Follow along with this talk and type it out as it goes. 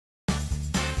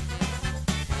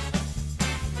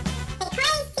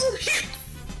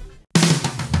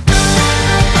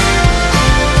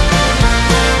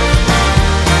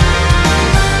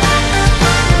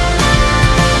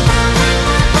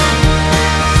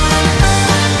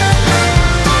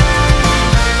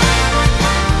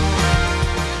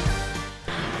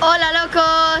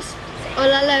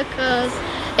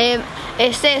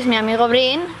Este es mi amigo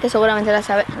Brin, que seguramente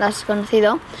la has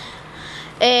conocido.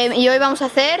 Y hoy vamos a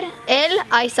hacer el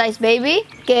Ice Ice Baby,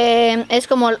 que es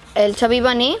como el Chubby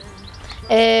Bunny,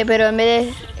 pero en vez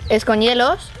de es con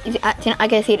hielos, hay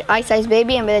que decir Ice Ice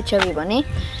Baby en vez de Chubby Bunny.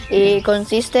 Y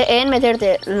consiste en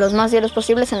meterte los más hielos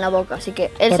posibles en la boca. Así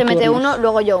que él se mete uno,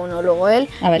 luego yo uno, luego él.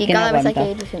 A ver, y ¿quién cada aguanta? vez hay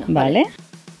que ir diciendo. Vale.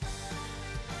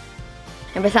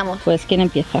 Empezamos. Pues ¿quién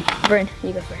empieza? Brin,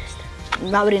 you go first.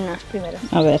 Va a abrirnos primero.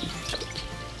 A ver.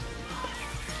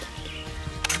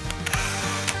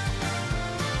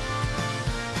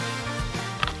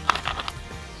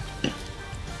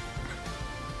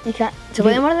 ¿Se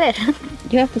puede morder?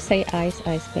 You have to say ice,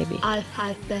 ice, baby. Ice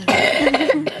Ice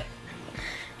Baby.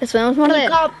 ¿Les podemos morder?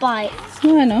 Can't bite.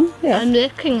 Bueno, ya. I'm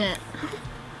licking it.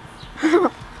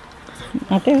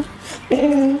 Mateo.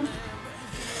 Ice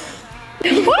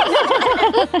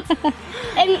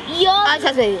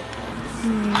Ice Baby.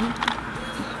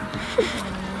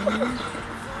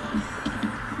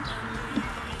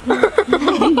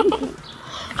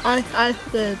 Ice Ice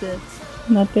Baby.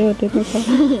 Mateo, te toca.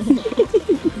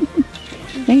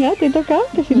 Venga, te toca,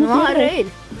 que si no No vas a pierdes. reír.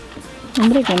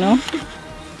 Hombre, que no.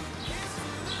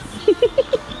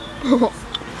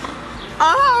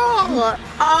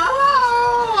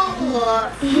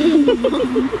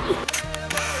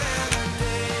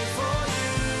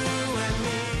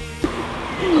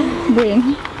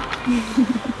 Bien.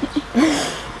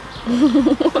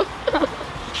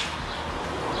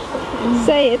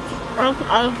 Say it.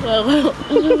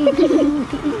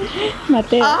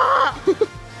 Mateo.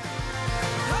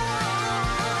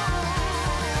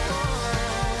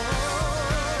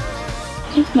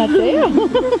 Mateo.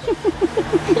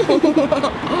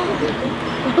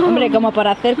 Hombre, como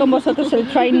para hacer con vosotros el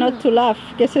try not to laugh,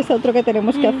 que ese es otro que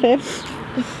tenemos que hacer.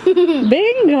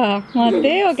 Venga,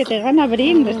 Mateo, que te gana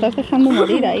Brin, le estás dejando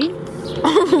morir ahí.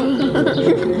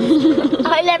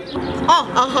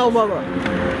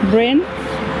 Brin.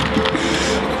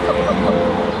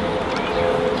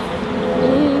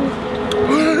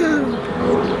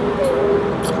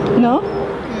 ¿No?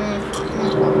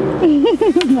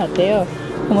 Mateo,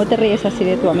 ¿cómo te ríes así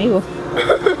de tu amigo?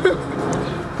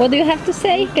 What do you have to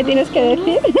say? ¿Qué tienes que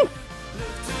decir?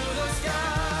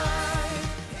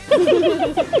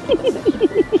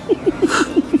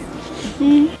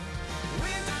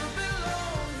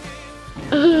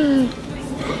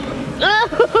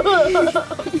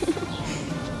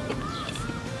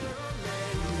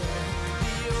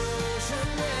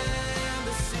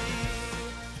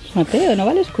 Mateo, no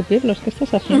vale escupirlos, ¿qué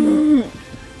estás haciendo?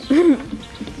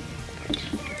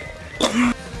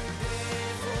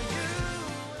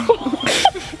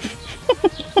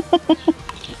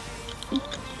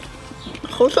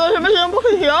 Justo se me quedó en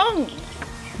posición.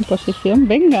 En posición,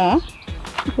 venga.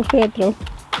 Coge otro.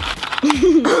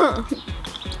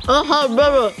 Ajá,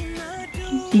 bebé.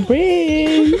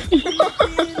 Brin.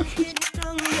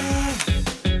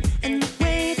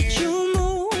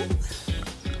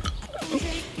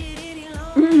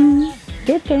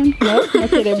 Your turn. No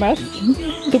quiere más.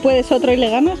 ¿Tú puedes otro y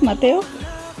le ganas, Mateo?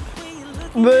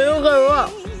 Veo que va.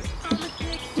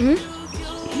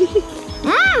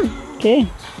 ¿Qué?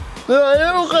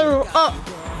 Veo que va.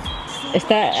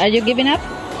 ¿Are you giving up?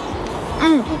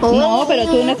 No, pero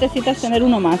tú necesitas tener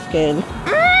uno más que él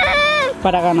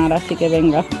para ganar, así que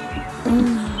venga.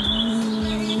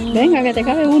 Venga, que te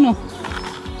cabe uno.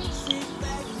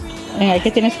 Venga,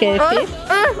 ¿qué tienes que decir?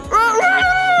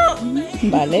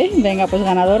 Vale, venga, pues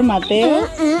ganador Mateo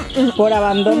por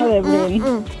abandono de Brin.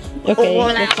 Ok,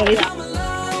 pues podéis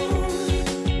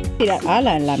tirar.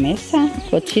 ¡Hala! En la mesa.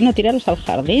 Cochino, tíralos al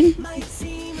jardín.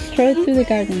 Throw it to the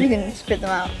garden. You can spit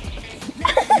them out.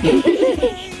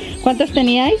 ¿Cuántos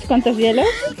teníais? ¿Cuántos hielos?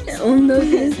 1, 2,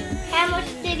 3. How much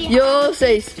did you Yo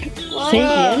 6. 6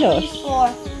 hielos. for?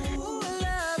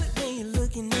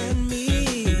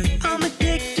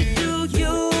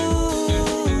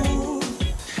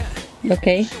 Ok,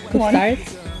 who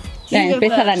starts? Ya,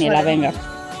 empieza Daniela, venga.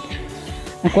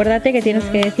 Acuérdate que tienes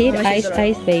que decir Ice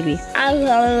Ice Baby.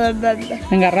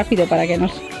 Venga, rápido para que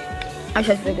nos...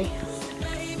 Ice Ice Baby.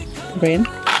 Brin.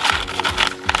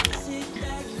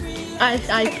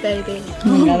 Ice Ice Baby.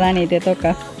 Venga, Dani, te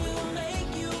toca.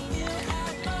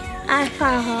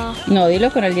 No,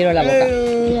 dilo con el hielo en la boca.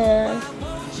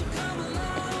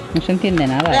 No se entiende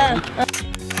nada. ¿Eh?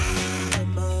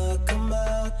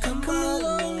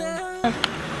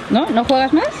 ¿No? ¿No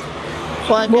juegas más?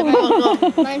 Joder, qué poco.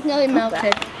 Mine's nearly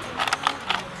melted.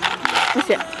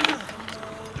 Hostia.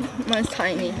 Mine's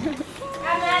tiny.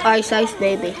 Ice Ice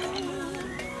Baby.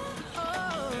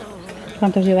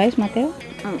 ¿Cuántos lleváis, Mateo?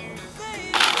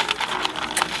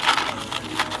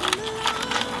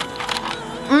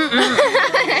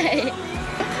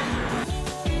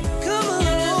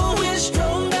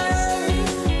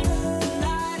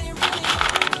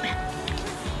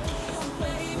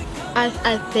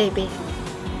 Baby.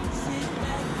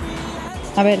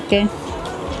 A ver, ¿qué?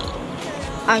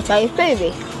 Ice Ice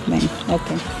Baby. Ven, ok.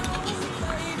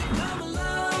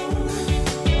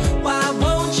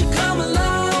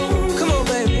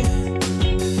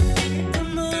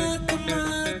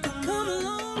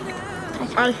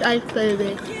 Ice Ice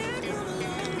Baby.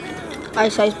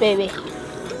 Ice Ice Baby.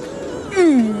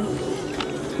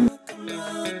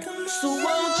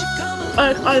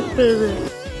 Ice Ice Baby.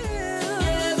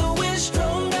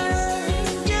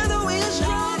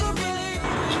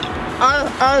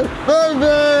 Ice Ice Baby.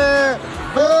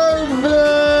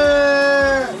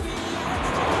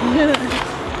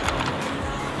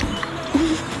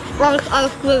 Ice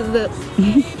Ice Baby.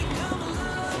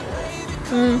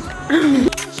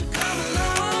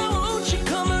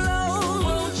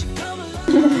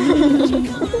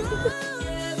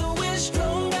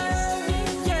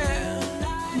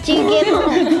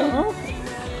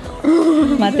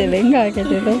 Mate, venga, que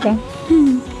te toca.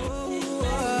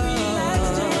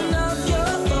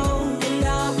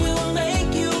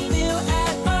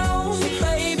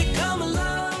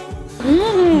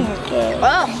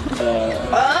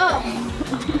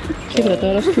 Sí, pero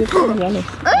todos los cubos son iguales.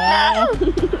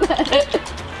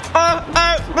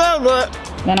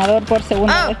 Ganador por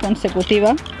segunda vez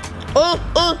consecutiva.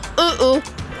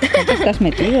 ¿Qué te estás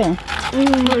metido?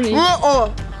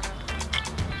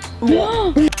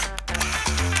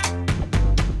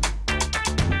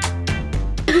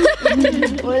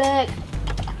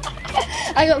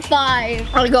 I got 5.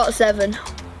 I got 7.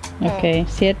 Ok,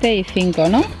 7 y 5,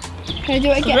 ¿no? Can I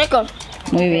do it again? Record.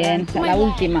 Muy bien, la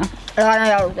última.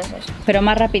 Pero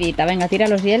más rapidita, venga, tira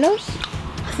los hielos.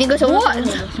 5 segundos.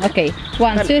 Ok,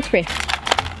 1, 2, 3.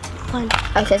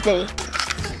 Ice Ice Baby.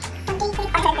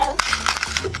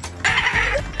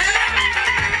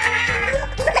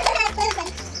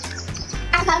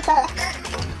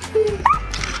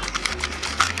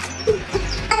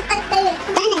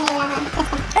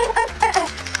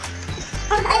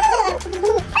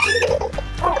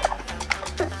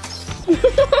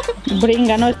 Brin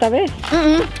ganó esta vez.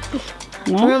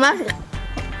 ¿No? Uno más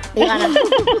y gana.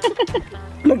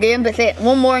 Porque yo empecé.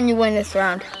 One more and you win this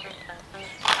round.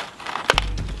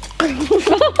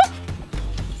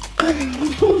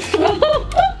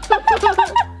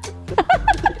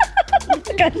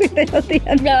 Casi te lo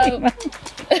tiran encima.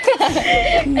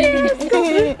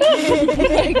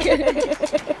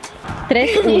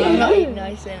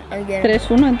 3-1.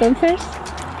 3-1 entonces.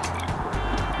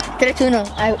 3-1.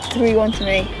 3-1 to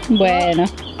me. Bueno.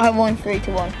 I won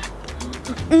 3-1.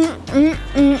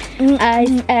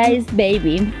 Ice Ice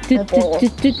Baby.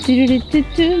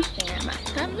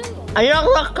 Adiós,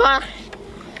 locos.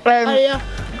 Adiós.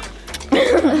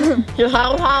 Si os ha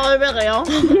gustado el vídeo,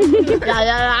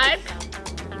 dale a like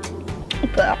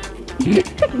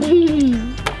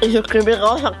y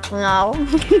suscribiros al canal.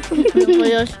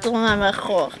 Yo estoy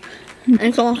mejor.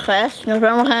 Entonces, nos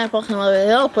vemos en el próximo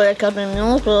video. Puede que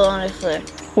terminemos por donde esté.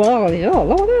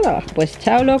 Pues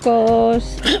chao,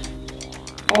 locos.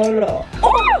 Hola.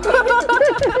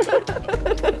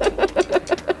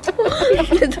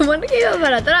 Te toman que iba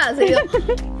para atrás.